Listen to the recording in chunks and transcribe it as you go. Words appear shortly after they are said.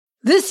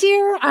This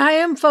year, I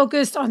am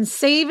focused on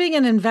saving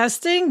and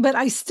investing, but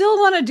I still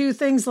want to do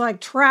things like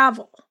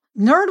travel.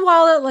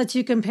 NerdWallet lets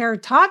you compare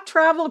top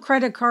travel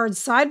credit cards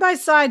side by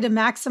side to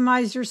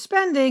maximize your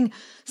spending,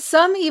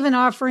 some even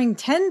offering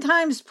 10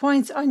 times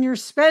points on your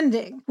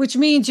spending, which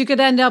means you could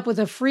end up with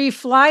a free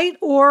flight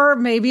or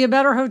maybe a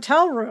better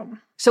hotel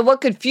room. So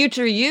what could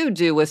future you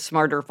do with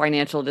smarter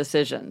financial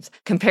decisions?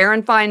 Compare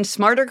and find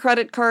smarter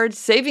credit cards,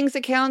 savings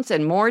accounts,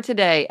 and more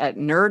today at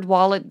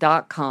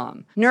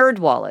nerdwallet.com.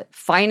 NerdWallet,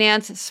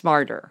 finance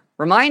smarter.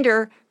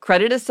 Reminder,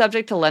 credit is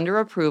subject to lender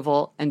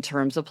approval and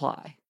terms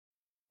apply.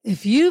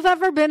 If you've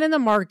ever been in the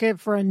market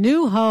for a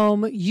new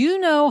home, you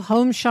know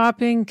home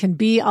shopping can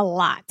be a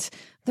lot.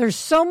 There's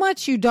so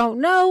much you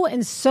don't know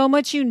and so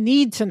much you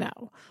need to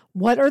know.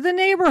 What are the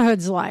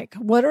neighborhoods like?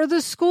 What are the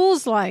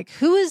schools like?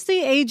 Who is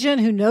the agent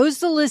who knows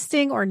the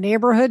listing or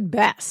neighborhood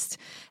best?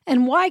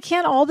 And why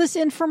can't all this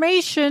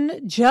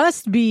information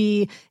just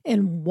be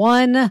in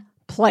one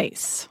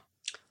place?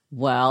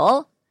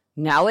 Well,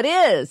 now it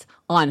is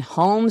on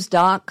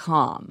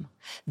Homes.com.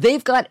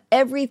 They've got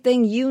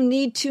everything you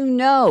need to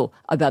know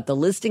about the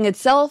listing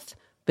itself,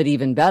 but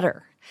even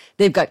better.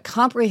 They've got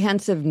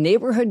comprehensive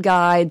neighborhood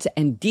guides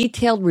and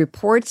detailed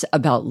reports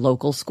about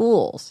local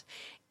schools.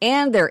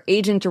 And their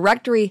agent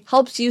directory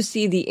helps you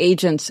see the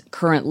agent's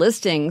current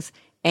listings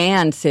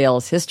and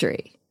sales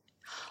history.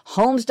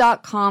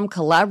 Homes.com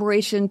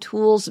collaboration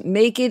tools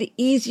make it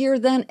easier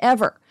than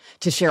ever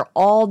to share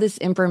all this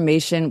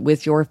information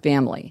with your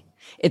family.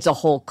 It's a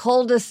whole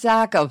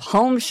cul-de-sac of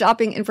home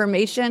shopping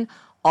information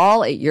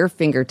all at your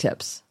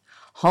fingertips.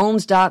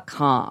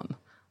 Homes.com.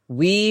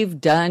 We've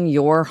done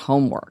your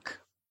homework.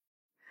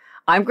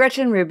 I'm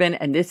Gretchen Rubin,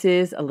 and this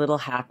is A Little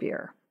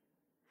Happier.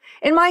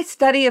 In my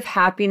study of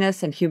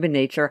happiness and human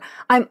nature,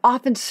 I'm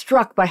often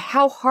struck by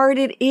how hard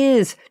it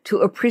is to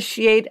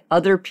appreciate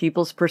other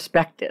people's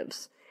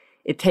perspectives.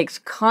 It takes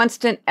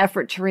constant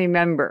effort to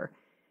remember,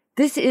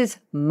 this is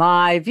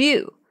my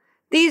view.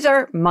 These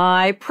are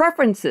my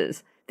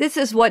preferences. This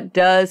is what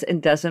does and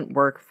doesn't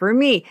work for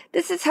me.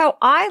 This is how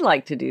I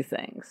like to do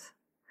things.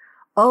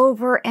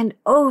 Over and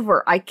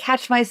over, I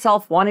catch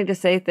myself wanting to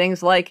say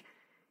things like,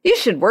 you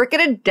should work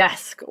at a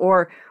desk,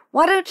 or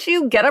why don't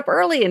you get up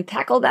early and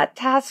tackle that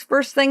task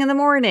first thing in the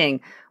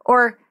morning?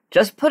 Or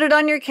just put it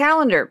on your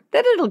calendar,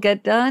 then it'll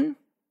get done.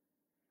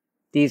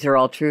 These are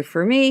all true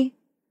for me,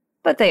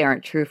 but they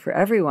aren't true for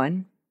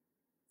everyone.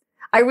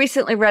 I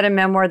recently read a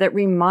memoir that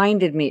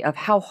reminded me of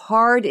how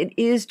hard it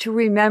is to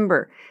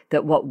remember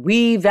that what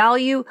we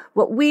value,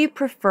 what we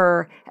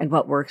prefer, and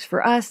what works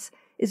for us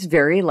is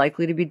very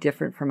likely to be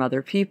different from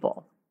other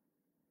people.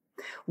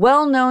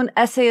 Well-known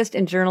essayist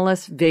and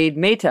journalist Vade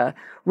Mehta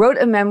wrote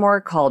a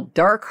memoir called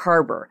Dark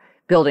Harbor,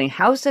 Building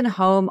House and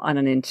Home on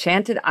an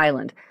Enchanted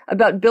Island,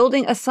 about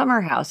building a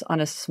summer house on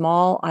a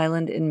small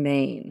island in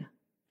Maine.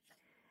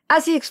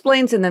 As he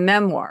explains in the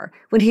memoir,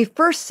 when he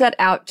first set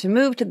out to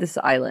move to this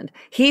island,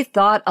 he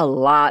thought a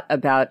lot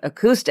about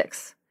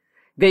acoustics.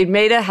 Vade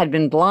Mehta had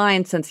been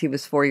blind since he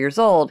was 4 years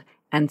old,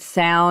 and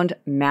sound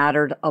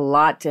mattered a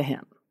lot to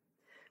him.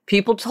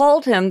 People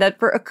told him that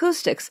for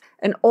acoustics,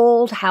 an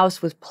old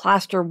house with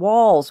plaster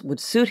walls would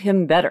suit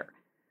him better.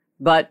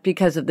 But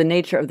because of the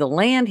nature of the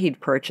land he'd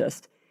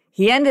purchased,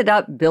 he ended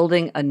up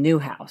building a new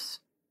house.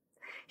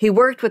 He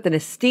worked with an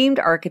esteemed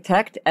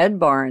architect, Ed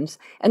Barnes,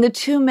 and the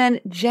two men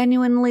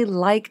genuinely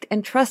liked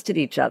and trusted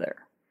each other.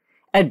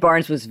 Ed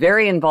Barnes was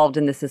very involved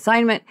in this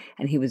assignment,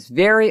 and he was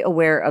very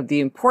aware of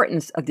the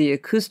importance of the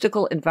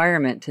acoustical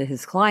environment to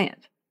his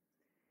client.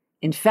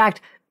 In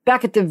fact,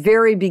 back at the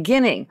very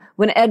beginning,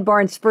 when Ed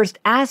Barnes first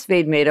asked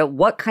Vade Mehta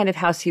what kind of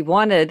house he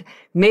wanted,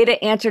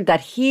 Mehta answered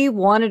that he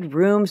wanted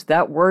rooms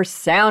that were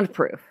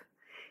soundproof.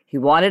 He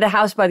wanted a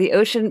house by the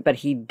ocean, but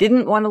he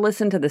didn't want to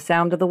listen to the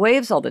sound of the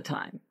waves all the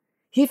time.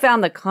 He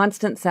found the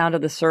constant sound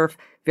of the surf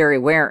very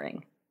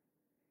wearing.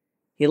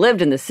 He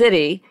lived in the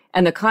city,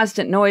 and the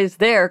constant noise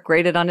there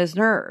grated on his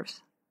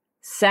nerves.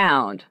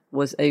 Sound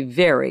was a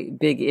very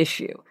big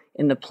issue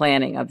in the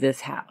planning of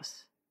this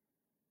house.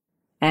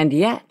 And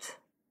yet,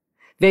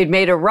 Vade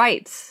Mehta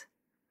writes,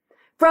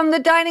 from the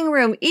dining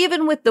room,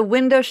 even with the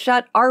window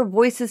shut, our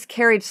voices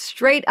carried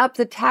straight up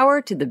the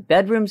tower to the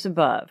bedrooms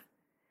above.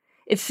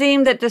 It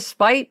seemed that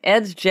despite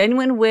Ed's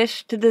genuine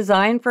wish to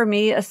design for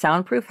me a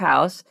soundproof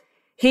house,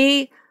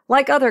 he,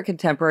 like other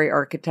contemporary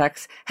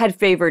architects, had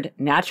favored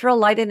natural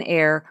light and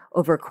air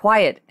over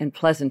quiet and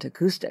pleasant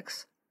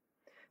acoustics.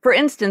 For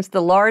instance,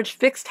 the large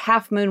fixed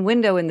half-moon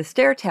window in the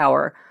stair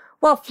tower,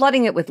 while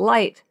flooding it with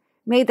light,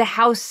 made the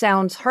house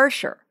sounds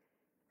harsher.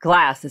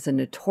 Glass is a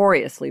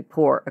notoriously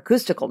poor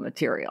acoustical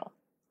material.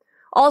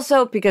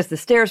 Also, because the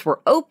stairs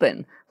were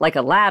open, like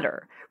a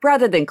ladder,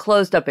 rather than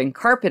closed up and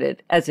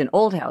carpeted, as in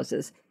old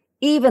houses,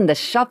 even the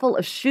shuffle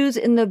of shoes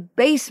in the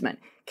basement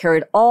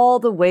carried all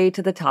the way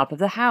to the top of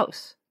the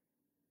house.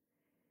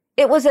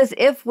 It was as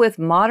if with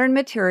modern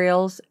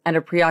materials and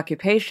a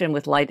preoccupation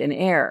with light and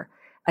air,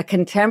 a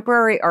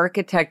contemporary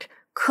architect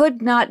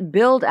could not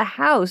build a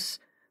house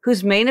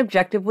whose main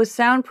objective was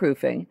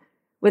soundproofing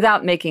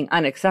without making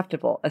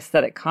unacceptable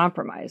aesthetic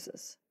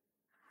compromises.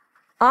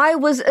 I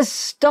was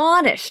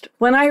astonished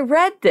when I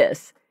read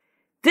this.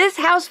 This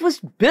house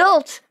was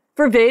built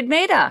for Vade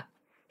Mehta.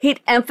 He'd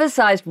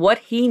emphasized what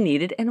he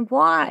needed and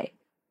why.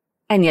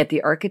 And yet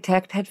the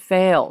architect had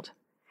failed.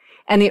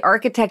 And the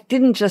architect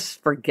didn't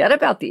just forget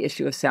about the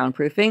issue of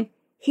soundproofing.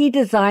 He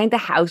designed the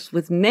house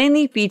with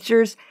many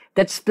features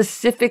that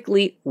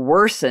specifically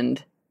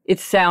worsened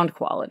its sound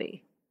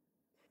quality.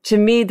 To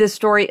me, this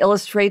story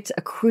illustrates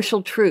a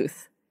crucial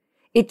truth.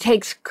 It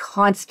takes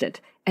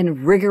constant and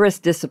rigorous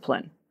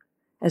discipline,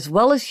 as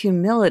well as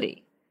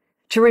humility,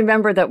 to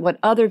remember that what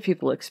other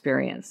people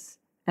experience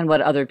and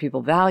what other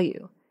people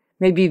value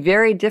may be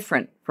very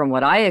different from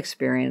what I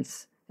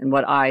experience and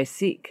what I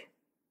seek.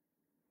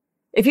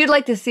 If you'd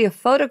like to see a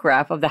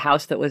photograph of the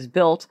house that was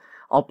built,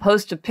 I'll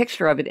post a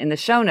picture of it in the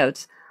show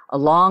notes,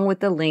 along with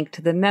the link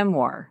to the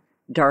memoir,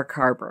 Dark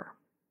Harbor.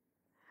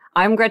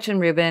 I'm Gretchen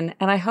Rubin,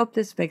 and I hope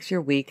this makes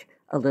your week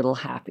a little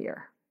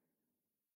happier.